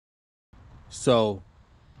So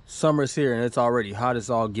summer's here and it's already hot as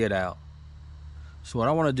all get out. So what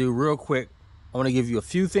I want to do real quick, I want to give you a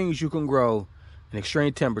few things you can grow in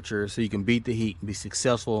extreme temperatures so you can beat the heat and be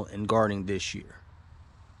successful in gardening this year.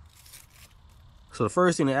 So the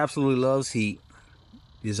first thing that absolutely loves heat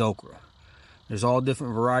is okra. There's all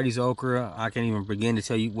different varieties of okra. I can't even begin to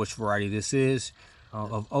tell you which variety this is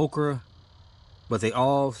of okra, but they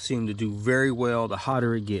all seem to do very well the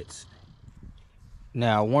hotter it gets.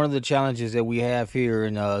 Now, one of the challenges that we have here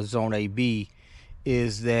in Zone AB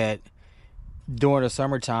is that during the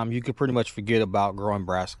summertime, you could pretty much forget about growing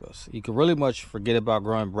brassicas. You could really much forget about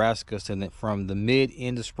growing brassicas from the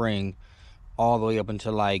end of spring all the way up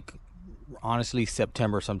until, like, honestly,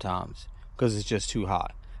 September sometimes, because it's just too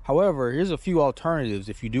hot. However, here's a few alternatives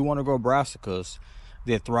if you do want to grow brassicas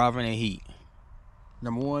that thrive in the heat.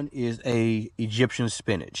 Number one is Egyptian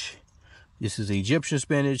spinach. This is Egyptian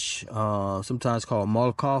spinach, sometimes called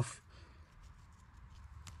molkoff.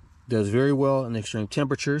 Does very well in extreme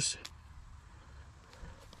temperatures.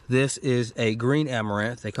 This is a green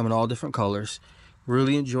amaranth. They come in all different colors.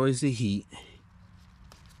 Really enjoys the heat.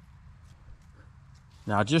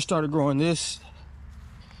 Now, I just started growing this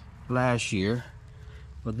last year,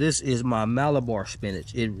 but this is my Malabar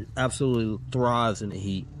spinach. It absolutely thrives in the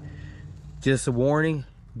heat. Just a warning,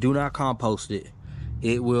 do not compost it.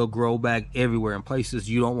 It will grow back everywhere in places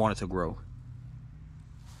you don't want it to grow.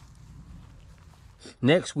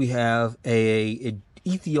 Next, we have a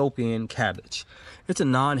Ethiopian cabbage. It's a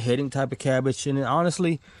non-heading type of cabbage, and it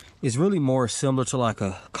honestly is really more similar to like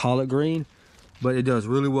a collard green, but it does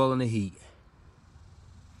really well in the heat.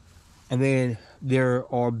 And then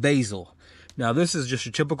there are basil. Now, this is just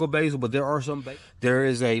a typical basil, but there are some there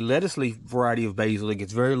is a lettuce leaf variety of basil that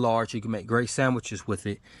gets very large. You can make great sandwiches with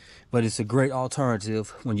it, but it's a great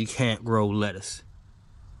alternative when you can't grow lettuce.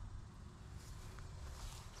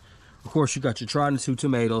 Of course, you got your tried and true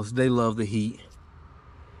tomatoes. They love the heat.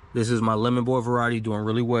 This is my lemon boy variety, doing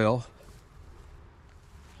really well.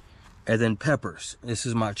 And then peppers. This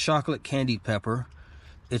is my chocolate candied pepper.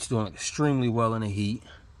 It's doing extremely well in the heat.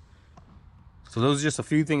 So those are just a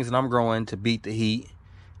few things that I'm growing to beat the heat.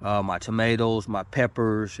 My tomatoes, my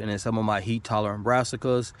peppers, and then some of my heat tolerant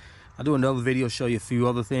brassicas. I'll do another video, show you a few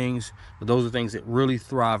other things, but those are things that really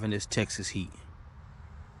thrive in this Texas heat.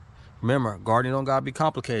 Remember, gardening don't gotta be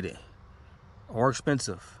complicated or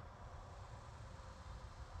expensive.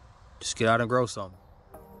 Just get out and grow some.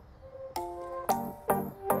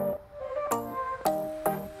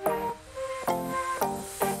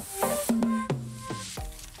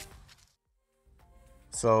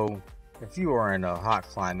 So if you are in a hot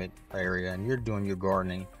climate area and you're doing your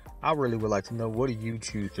gardening, I really would like to know, what do you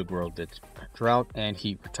choose to grow that's drought and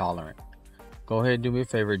heat tolerant? Go ahead and do me a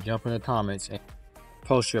favor, jump in the comments and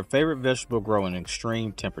post your favorite vegetable growing in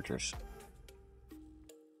extreme temperatures.